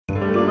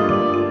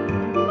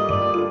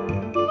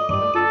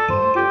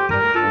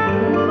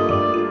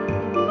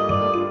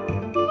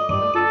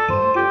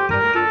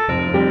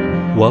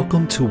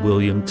Welcome to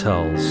William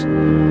Tells,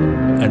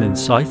 an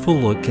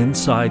insightful look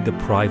inside the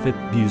private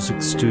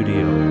music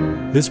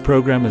studio. This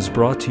program is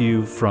brought to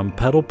you from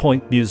Pedal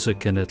Point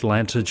Music in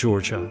Atlanta,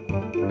 Georgia.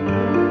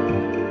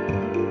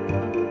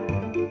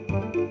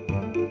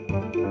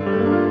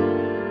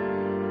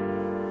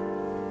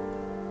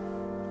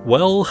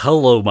 Well,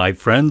 hello, my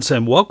friends,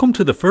 and welcome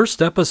to the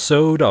first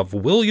episode of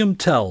William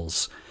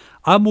Tells.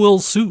 I'm Will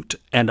Suit,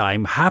 and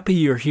I'm happy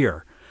you're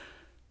here.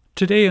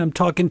 Today I'm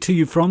talking to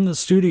you from the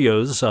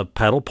studios of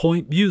Pedal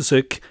Point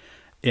Music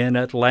in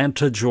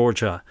Atlanta,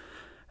 Georgia.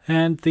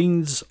 And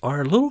things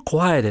are a little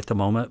quiet at the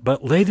moment,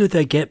 but later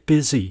they get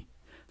busy.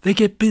 They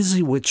get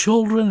busy with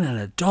children and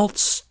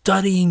adults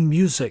studying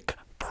music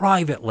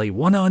privately,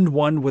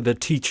 one-on-one with a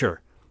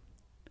teacher.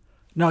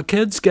 Now,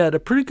 kids get a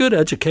pretty good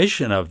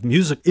education of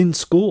music in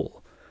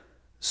school.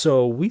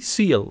 So we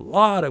see a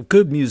lot of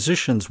good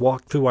musicians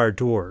walk through our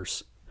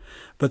doors.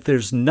 But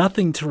there's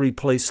nothing to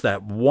replace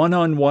that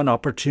one-on-one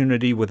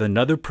opportunity with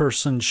another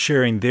person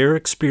sharing their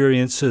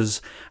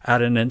experiences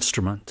at an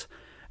instrument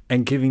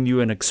and giving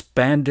you an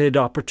expanded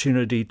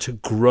opportunity to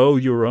grow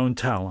your own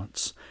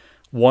talents,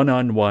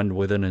 one-on-one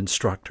with an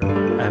instructor.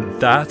 And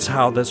that's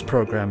how this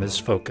program is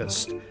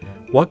focused.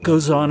 What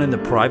goes on in the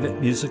private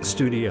music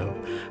studio?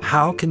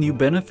 How can you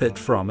benefit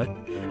from it?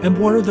 And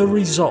what are the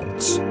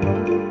results?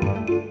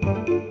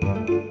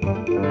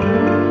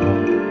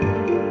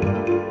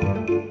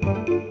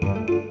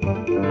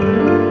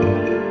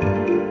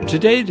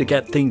 Today, to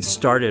get things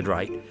started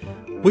right,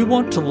 we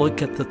want to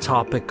look at the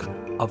topic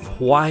of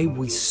why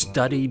we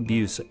study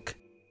music.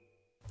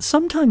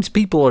 Sometimes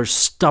people are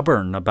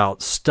stubborn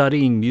about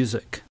studying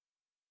music.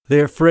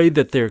 They're afraid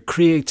that their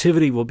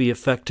creativity will be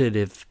affected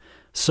if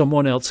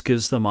someone else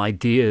gives them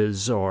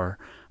ideas or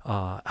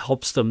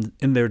helps them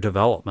in their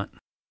development.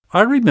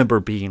 I remember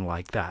being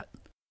like that.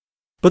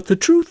 But the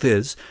truth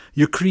is,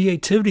 your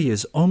creativity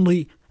is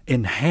only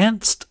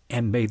enhanced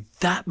and made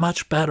that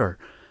much better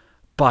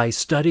by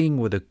studying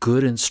with a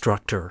good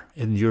instructor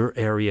in your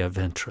area of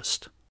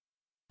interest.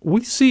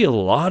 We see a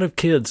lot of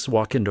kids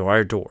walk into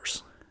our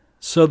doors,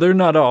 so they're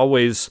not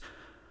always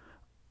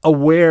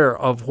aware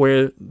of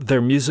where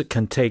their music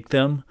can take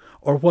them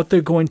or what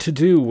they're going to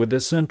do with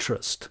this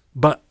interest.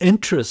 But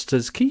interest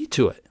is key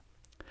to it.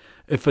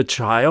 If a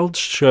child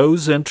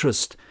shows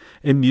interest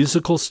in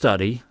musical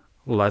study,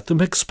 let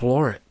them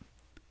explore it.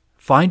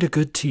 Find a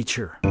good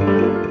teacher.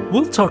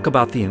 We'll talk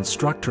about the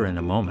instructor in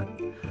a moment.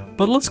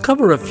 But let's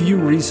cover a few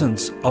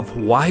reasons of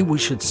why we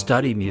should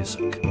study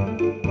music.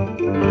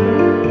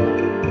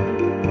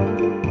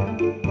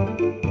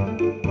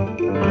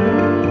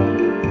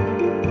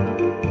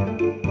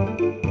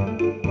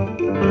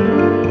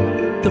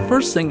 The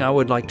first thing I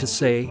would like to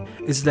say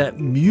is that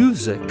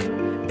music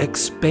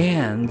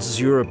expands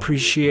your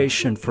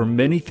appreciation for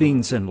many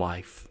things in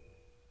life.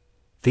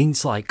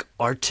 Things like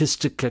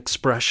artistic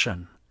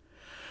expression.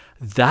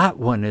 That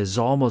one is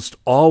almost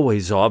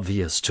always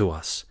obvious to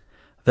us,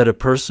 that a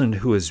person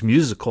who is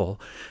musical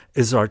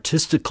is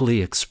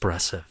artistically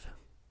expressive.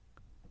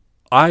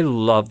 I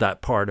love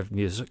that part of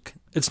music.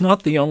 It's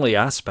not the only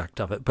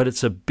aspect of it, but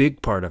it's a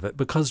big part of it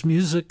because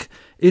music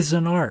is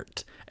an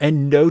art,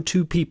 and no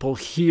two people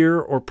hear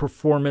or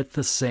perform it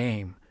the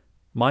same.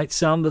 Might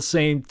sound the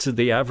same to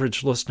the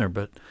average listener,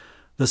 but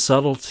the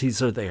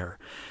subtleties are there.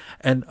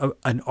 And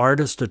an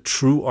artist, a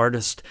true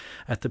artist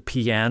at the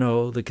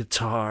piano, the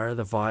guitar,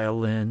 the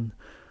violin,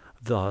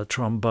 the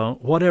trombone,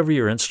 whatever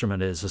your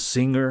instrument is, a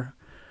singer,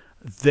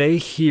 they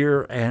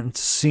hear and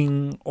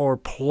sing or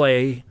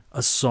play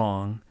a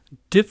song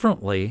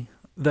differently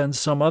than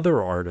some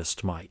other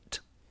artist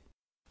might.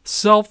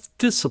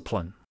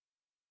 Self-discipline.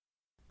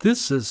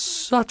 This is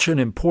such an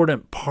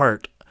important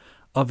part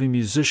of a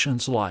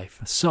musician's life,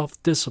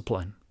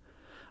 self-discipline.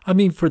 I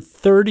mean, for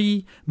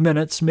 30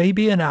 minutes,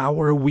 maybe an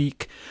hour a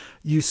week,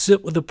 you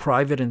sit with a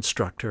private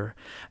instructor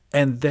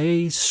and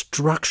they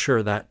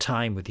structure that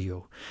time with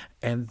you.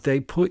 And they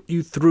put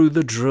you through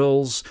the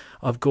drills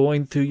of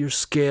going through your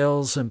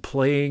scales and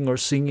playing or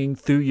singing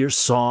through your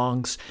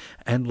songs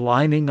and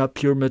lining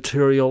up your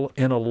material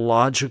in a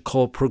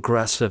logical,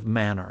 progressive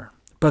manner.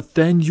 But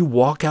then you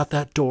walk out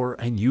that door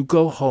and you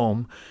go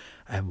home,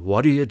 and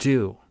what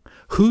do?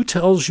 Who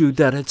tells you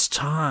that it's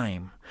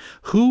time?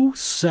 Who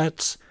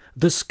sets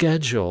the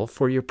schedule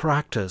for your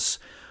practice?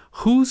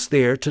 Who's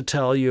there to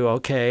tell you,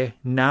 okay,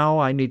 now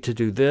I need to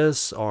do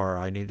this or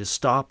I need to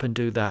stop and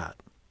do that?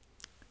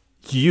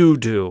 You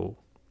do.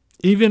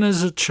 Even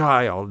as a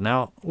child.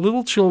 Now,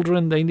 little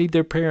children, they need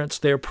their parents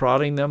there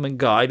prodding them and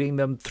guiding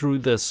them through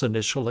this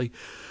initially.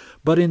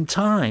 But in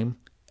time,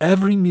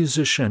 every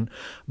musician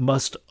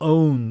must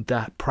own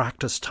that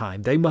practice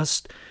time. They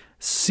must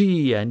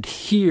see and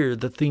hear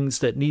the things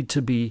that need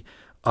to be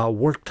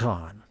worked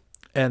on.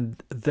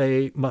 And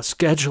they must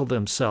schedule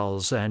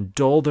themselves and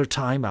dole their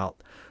time out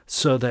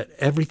so that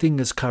everything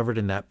is covered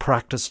in that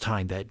practice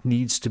time that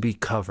needs to be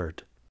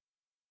covered.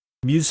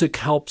 Music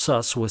helps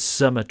us with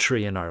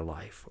symmetry in our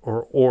life,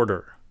 or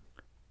order,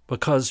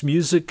 because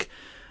music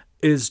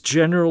is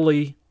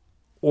generally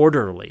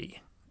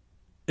orderly.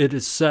 It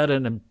is set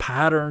in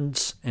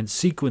patterns and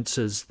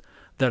sequences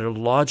that are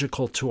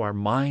logical to our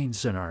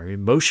minds and our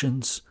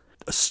emotions.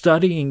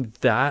 Studying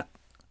that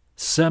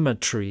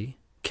symmetry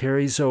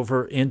carries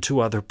over into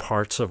other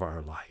parts of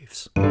our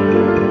lives.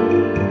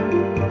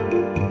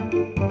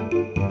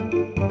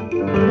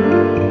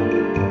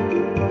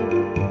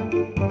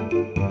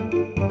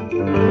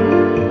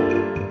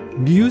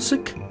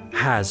 Music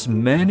has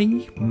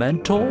many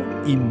mental,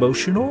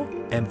 emotional,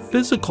 and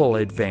physical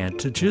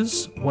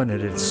advantages when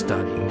it is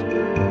studied.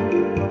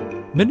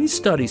 Many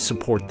studies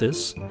support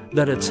this,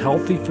 that it's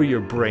healthy for your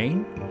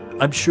brain.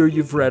 I'm sure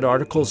you've read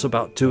articles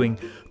about doing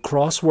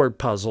crossword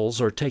puzzles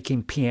or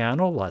taking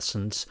piano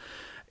lessons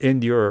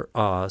in your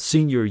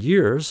senior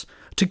years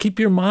to keep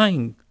your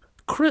mind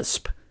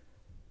crisp.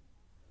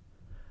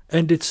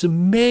 And it's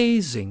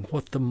amazing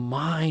what the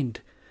mind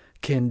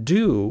can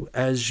do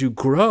as you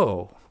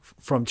grow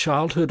from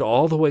childhood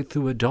all the way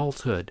through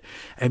adulthood.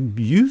 And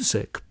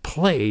music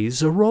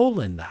plays a role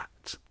in that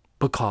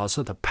because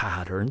of the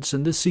patterns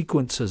and the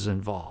sequences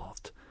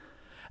involved.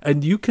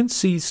 And you can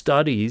see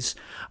studies.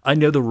 I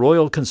know the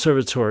Royal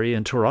Conservatory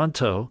in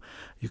Toronto,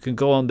 you can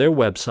go on their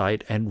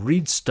website and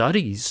read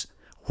studies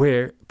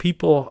where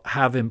people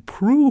have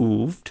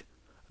improved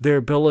their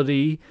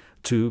ability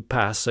to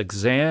pass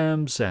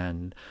exams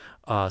and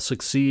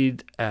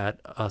succeed at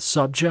a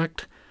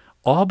subject,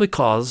 all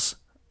because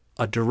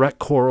a direct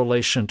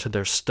correlation to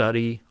their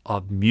study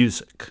of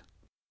music.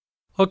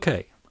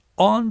 Okay,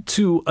 on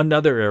to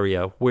another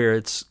area where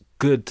it's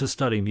good to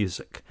study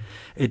music.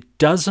 It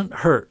doesn't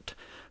hurt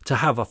to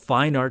have a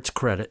fine arts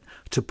credit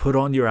to put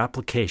on your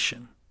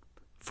application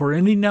for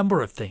any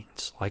number of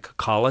things, like a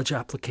college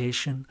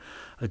application,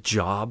 a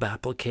job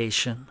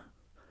application,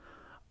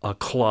 a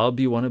club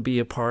you want to be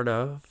a part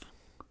of.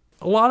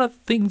 A lot of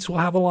things will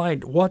have a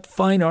line. What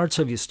fine arts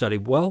have you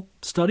studied? Well,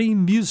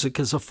 studying music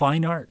is a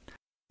fine art.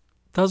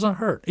 Doesn't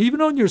hurt. Even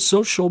on your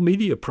social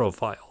media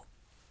profile.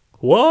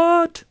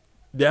 What?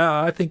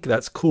 Yeah, I think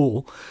that's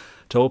cool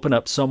to open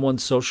up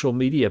someone's social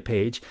media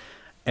page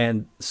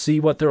and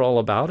see what they're all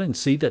about and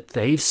see that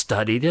they've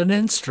studied an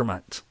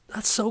instrument.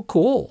 That's so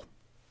cool.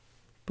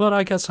 But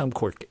I guess I'm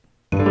quirky.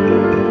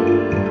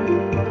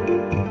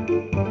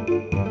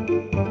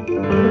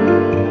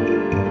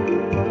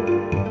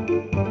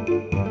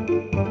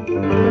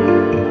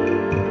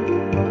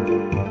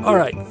 All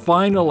right,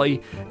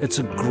 finally, it's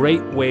a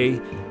great way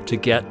to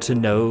get to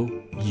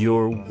know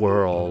your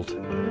world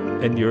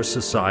and your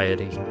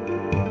society.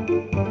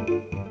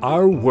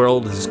 Our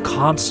world is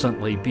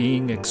constantly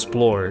being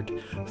explored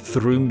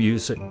through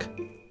music.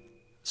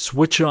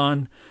 Switch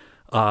on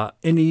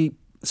any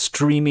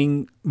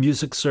streaming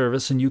music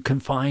service and you can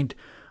find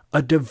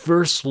a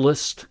diverse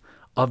list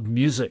of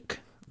music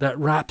that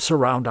wraps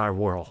around our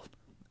world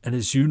and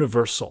is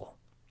universal.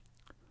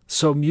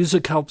 So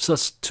music helps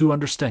us to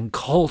understand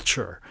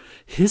culture,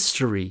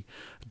 history,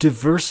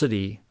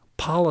 diversity,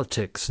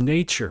 politics,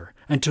 nature,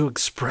 and to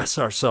express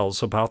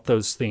ourselves about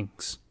those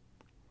things.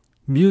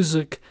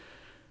 Music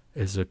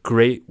is a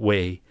great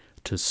way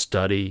to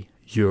study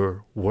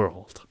your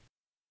world.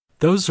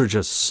 Those are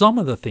just some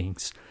of the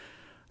things.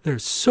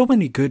 There's so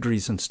many good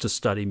reasons to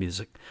study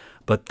music,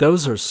 but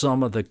those are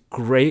some of the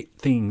great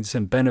things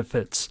and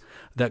benefits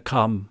that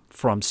come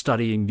from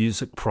studying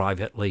music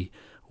privately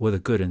with a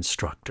good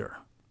instructor.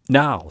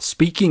 Now,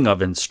 speaking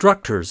of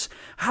instructors,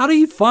 how do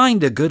you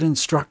find a good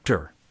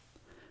instructor?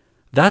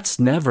 That's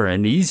never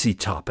an easy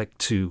topic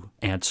to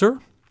answer.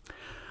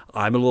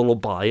 I'm a little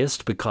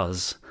biased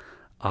because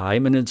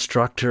I'm an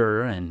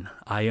instructor and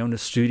I own a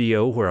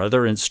studio where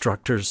other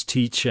instructors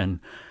teach, and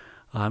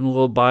I'm a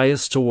little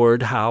biased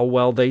toward how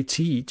well they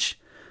teach.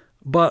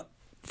 But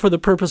for the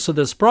purpose of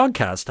this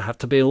broadcast, I have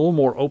to be a little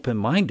more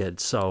open-minded.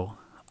 So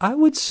I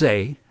would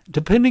say,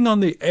 depending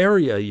on the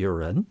area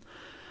you're in,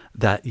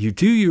 that you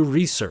do your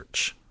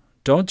research.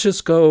 Don't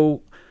just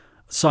go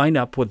sign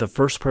up with the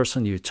first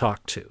person you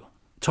talk to.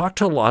 Talk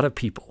to a lot of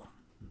people.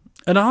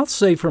 And I'll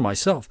say for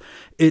myself,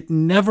 it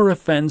never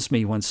offends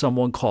me when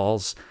someone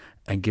calls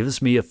and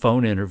gives me a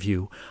phone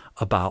interview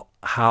about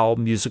how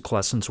music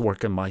lessons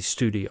work in my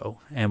studio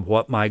and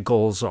what my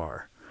goals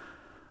are.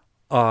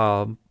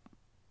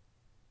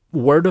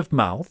 Word of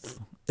mouth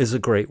is a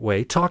great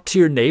way. Talk to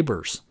your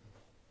neighbors.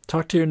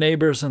 Talk to your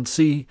neighbors and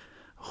see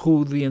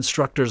who the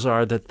instructors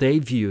are that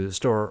they've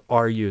used or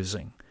are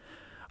using.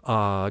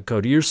 Go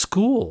to your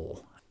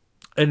school.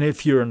 And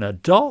if you're an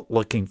adult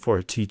looking for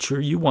a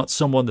teacher, you want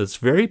someone that's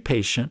very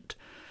patient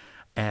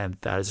and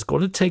that is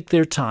going to take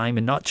their time,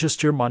 and not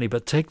just your money,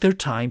 but take their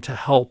time to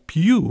help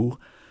you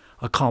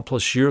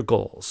accomplish your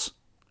goals.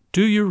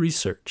 Do your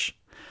research.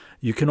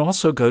 You can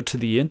also go to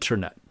the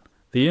internet.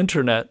 The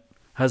internet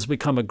has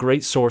become a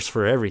great source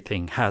for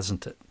everything,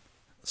 hasn't it?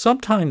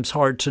 Sometimes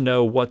hard to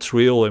know what's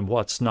real and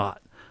what's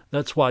not.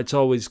 That's why it's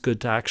always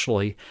good to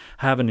actually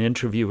have an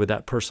interview with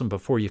that person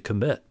before you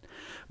commit.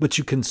 But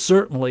you can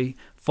certainly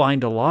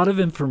find a lot of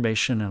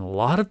information and a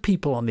lot of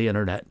people on the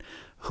internet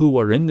who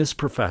are in this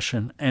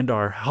profession and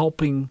are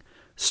helping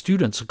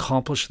students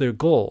accomplish their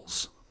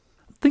goals.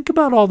 Think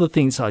about all the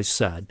things I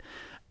said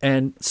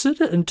and sit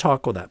and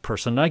talk with that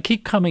person. And I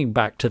keep coming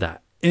back to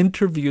that.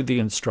 Interview the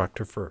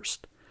instructor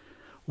first.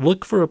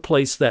 Look for a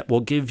place that will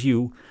give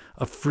you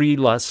a free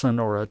lesson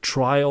or a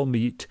trial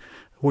meet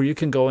where you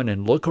can go in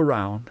and look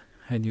around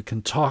and you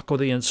can talk with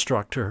the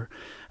instructor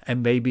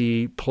and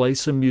maybe play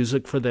some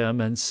music for them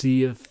and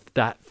see if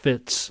that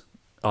fits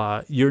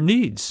your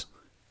needs.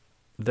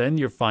 Then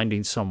you're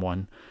finding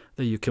someone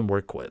that you can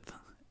work with,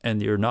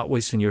 and you're not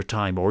wasting your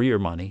time or your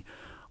money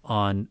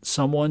on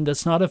someone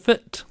that's not a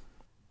fit.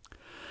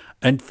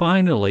 And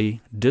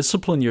finally,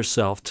 discipline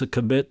yourself to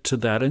commit to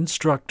that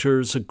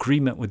instructor's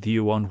agreement with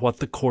you on what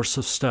the course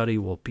of study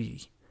will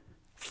be.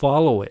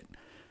 Follow it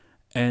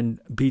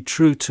and be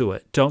true to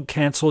it. Don't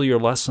cancel your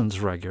lessons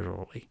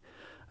regularly.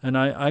 And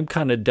I'm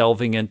kind of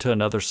delving into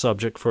another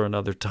subject for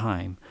another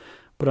time,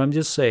 but I'm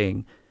just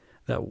saying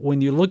that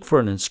when you look for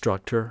an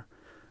instructor,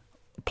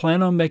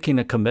 plan on making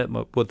a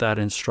commitment with that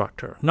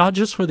instructor, not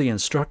just for the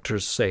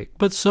instructor's sake,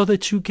 but so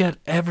that you get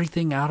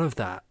everything out of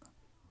that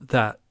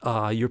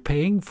you're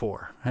paying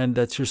for and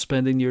that you're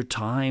spending your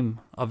time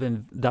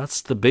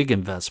that's the big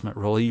investment,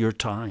 really, your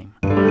time.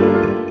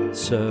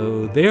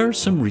 So there are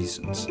some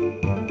reasons.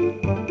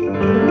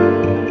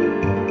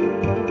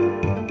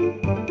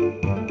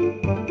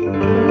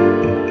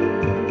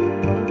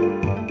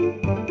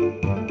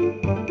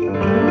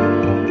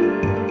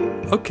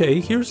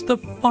 Okay, here's the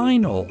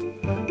final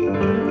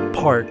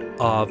part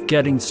of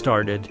getting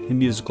started in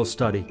musical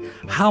study.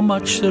 How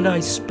much should I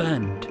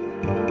spend?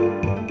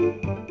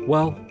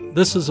 Well,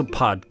 this is a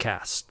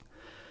podcast.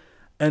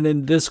 And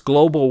in this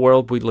global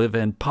world we live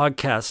in,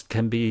 podcasts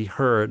can be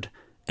heard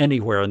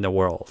anywhere in the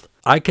world.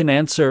 I can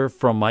answer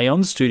from my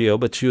own studio,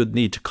 but you would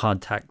need to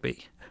contact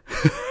me.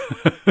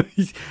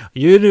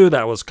 You knew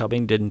that was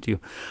coming, didn't you?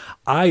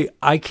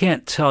 I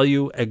can't tell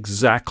you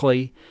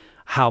exactly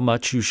how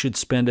much you should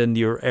spend in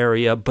your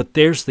area, but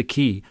there's the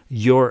key,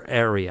 your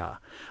area.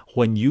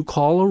 When you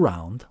call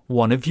around,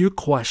 one of your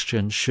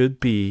questions should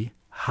be,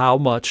 how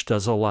much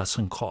does a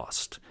lesson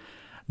cost?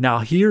 Now,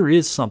 here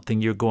is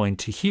something you're going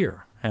to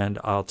hear, and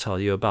I'll tell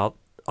you about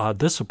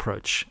this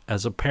approach.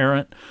 As a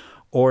parent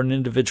or an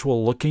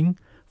individual looking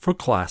for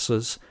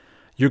classes,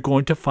 you're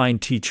going to find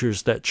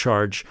teachers that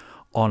charge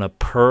on a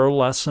per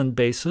lesson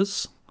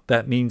basis.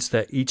 That means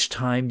that each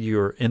time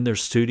you're in their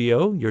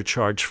studio, you're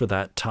charged for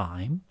that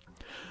time.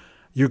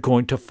 You're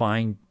going to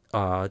find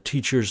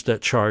teachers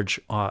that charge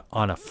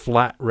on a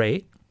flat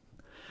rate.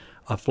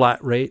 A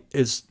flat rate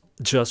is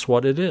just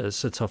what it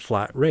is. It's a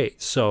flat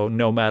rate. So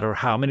no matter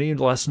how many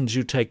lessons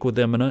you take with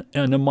them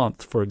in a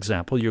month, for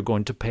example, you're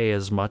going to pay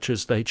as much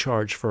as they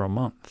charge for a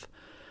month.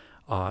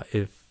 And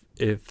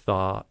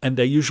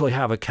they usually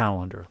have a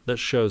calendar that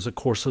shows a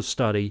course of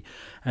study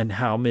and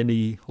how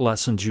many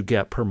lessons you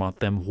get per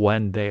month and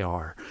when they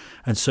are.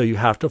 And so you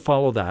have to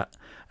follow that.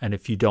 And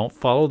if you don't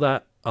follow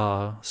that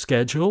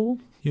schedule,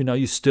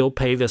 you still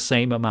pay the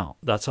same amount.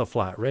 That's a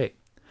flat rate.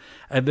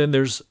 And then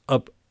there's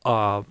a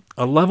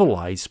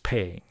levelized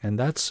paying, and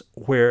that's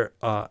where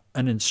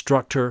an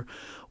instructor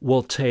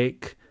will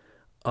take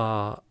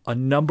a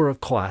number of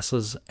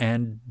classes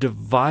and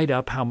divide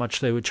up how much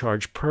they would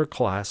charge per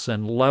class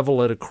and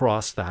level it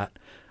across that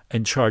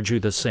and charge you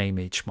the same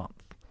each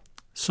month.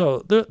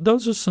 So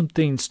those are some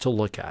things to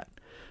look at.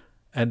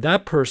 And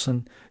that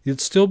person,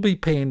 you'd still be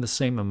paying the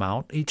same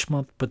amount each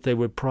month, but they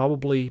would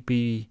probably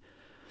be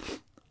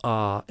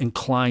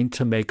inclined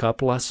to make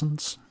up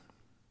lessons.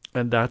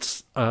 And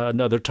that's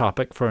another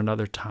topic for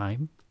another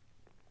time.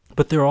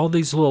 But there are all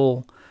these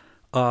little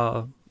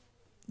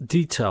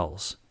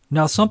details.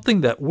 Now,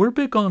 something that we're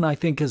big on, I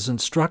think, as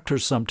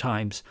instructors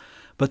sometimes,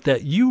 but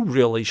that you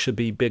really should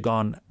be big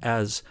on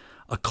as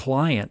a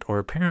client or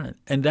a parent,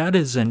 and that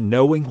is in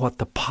knowing what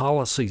the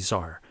policies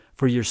are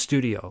for your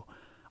studio.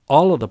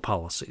 All of the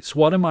policies.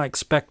 What am I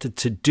expected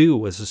to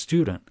do as a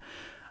student?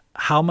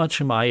 How much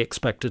am I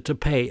expected to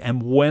pay?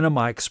 And when am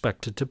I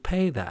expected to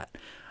pay that?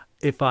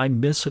 If I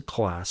miss a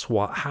class,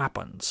 what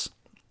happens?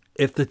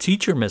 If the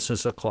teacher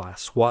misses a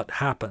class, what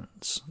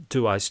happens?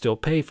 Do I still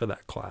pay for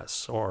that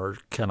class, or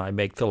can I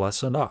make the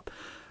lesson up?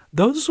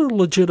 Those are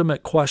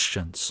legitimate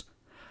questions.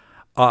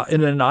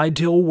 In an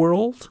ideal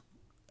world,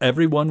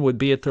 everyone would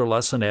be at their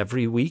lesson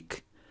every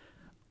week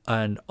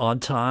and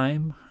on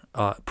time,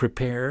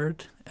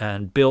 prepared,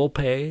 and bill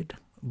paid.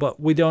 But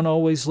we don't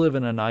always live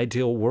in an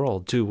ideal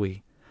world, do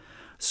we?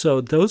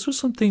 So those are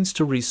some things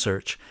to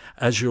research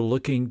as you're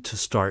looking to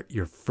start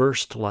your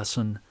first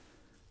lesson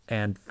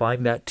and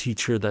find that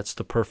teacher that's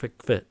the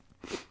perfect fit.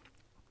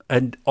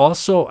 And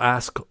also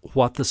ask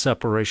what the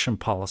separation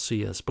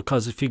policy is,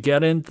 because if you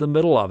get into the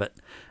middle of it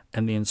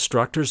and the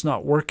instructor's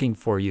not working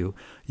for you,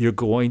 you're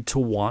going to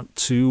want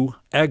to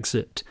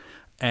exit.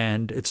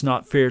 And it's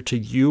not fair to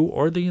you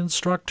or the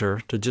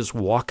instructor to just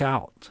walk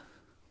out.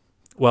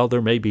 Well,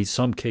 there may be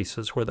some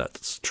cases where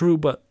that's true,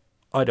 but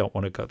I don't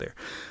want to go there.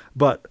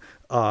 But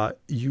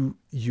you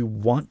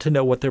want to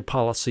know what their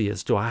policy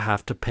is. Do I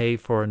have to pay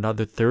for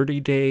another 30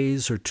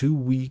 days or 2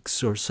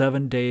 weeks or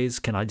 7 days?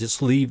 Can I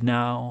just leave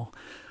now?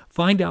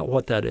 Find out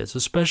what that is,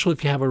 especially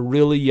if you have a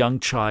really young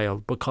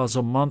child, because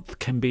a month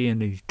can be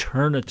an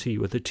eternity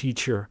with a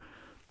teacher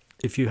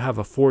if you have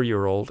a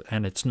 4-year-old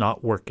and it's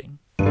not working.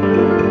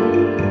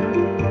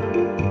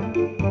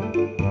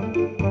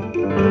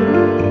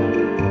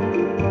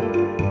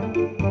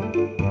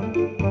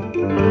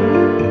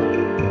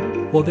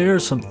 Well, there are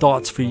some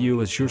thoughts for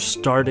you as you're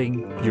starting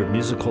your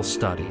musical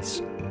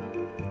studies.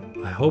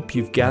 I hope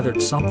you've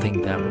gathered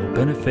something that will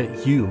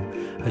benefit you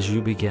as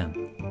you begin.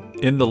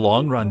 In the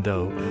long run,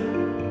 though,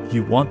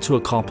 you want to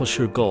accomplish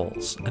your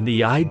goals, and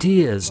the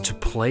idea is to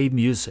play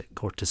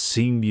music or to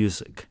sing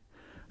music.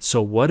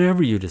 So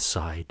whatever you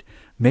decide,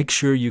 make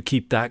sure you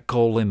keep that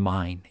goal in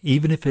mind,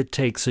 even if it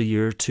takes a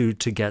year or two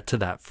to get to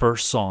that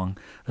first song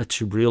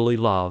that you really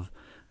love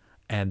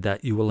and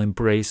that you will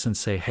embrace and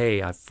say,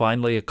 hey, I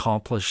finally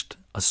accomplished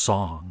a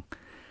song.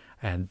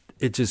 And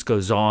it just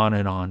goes on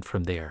and on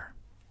from there.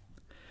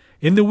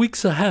 In the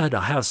weeks ahead,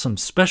 I have some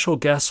special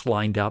guests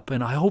lined up,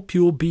 and I hope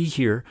you will be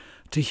here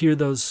to hear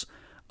those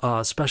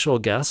special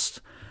guests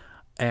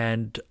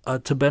and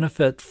to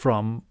benefit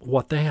from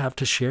what they have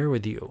to share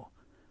with you.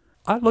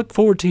 I look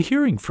forward to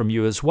hearing from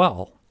you as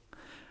well.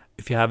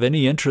 If you have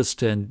any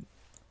interest in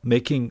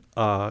making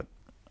a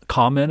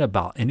comment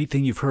about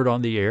anything you've heard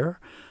on the air,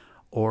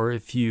 or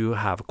if you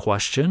have a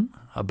question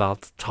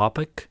about the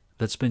topic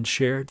that's been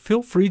shared,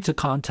 feel free to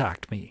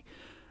contact me.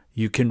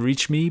 You can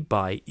reach me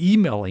by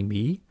emailing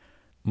me.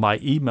 My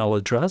email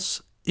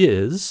address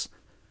is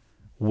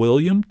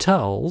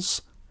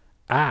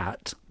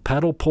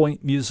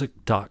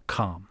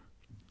williamtells@pedalpointmusic.com.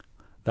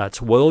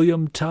 That's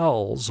William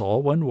Tells,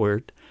 all one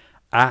word,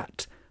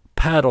 at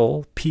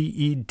pedal,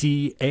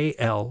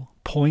 P-E-D-A-L,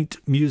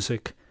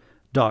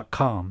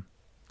 pointmusic.com.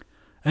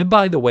 And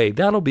by the way,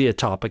 that'll be a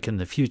topic in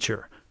the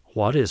future.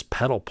 What is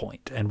pedal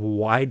point, and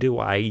why do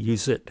I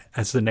use it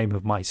as the name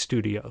of my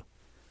studio?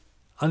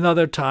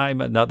 Another time,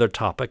 another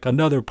topic,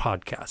 another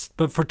podcast.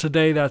 But for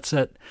today, that's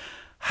it.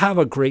 Have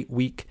a great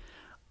week.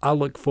 I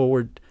look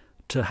forward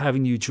to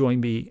having you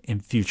join me in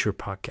future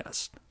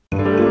podcasts.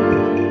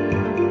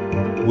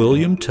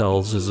 William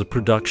Tells is a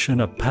production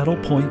of Pedal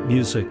Point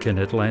Music in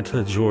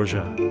Atlanta,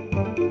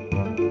 Georgia.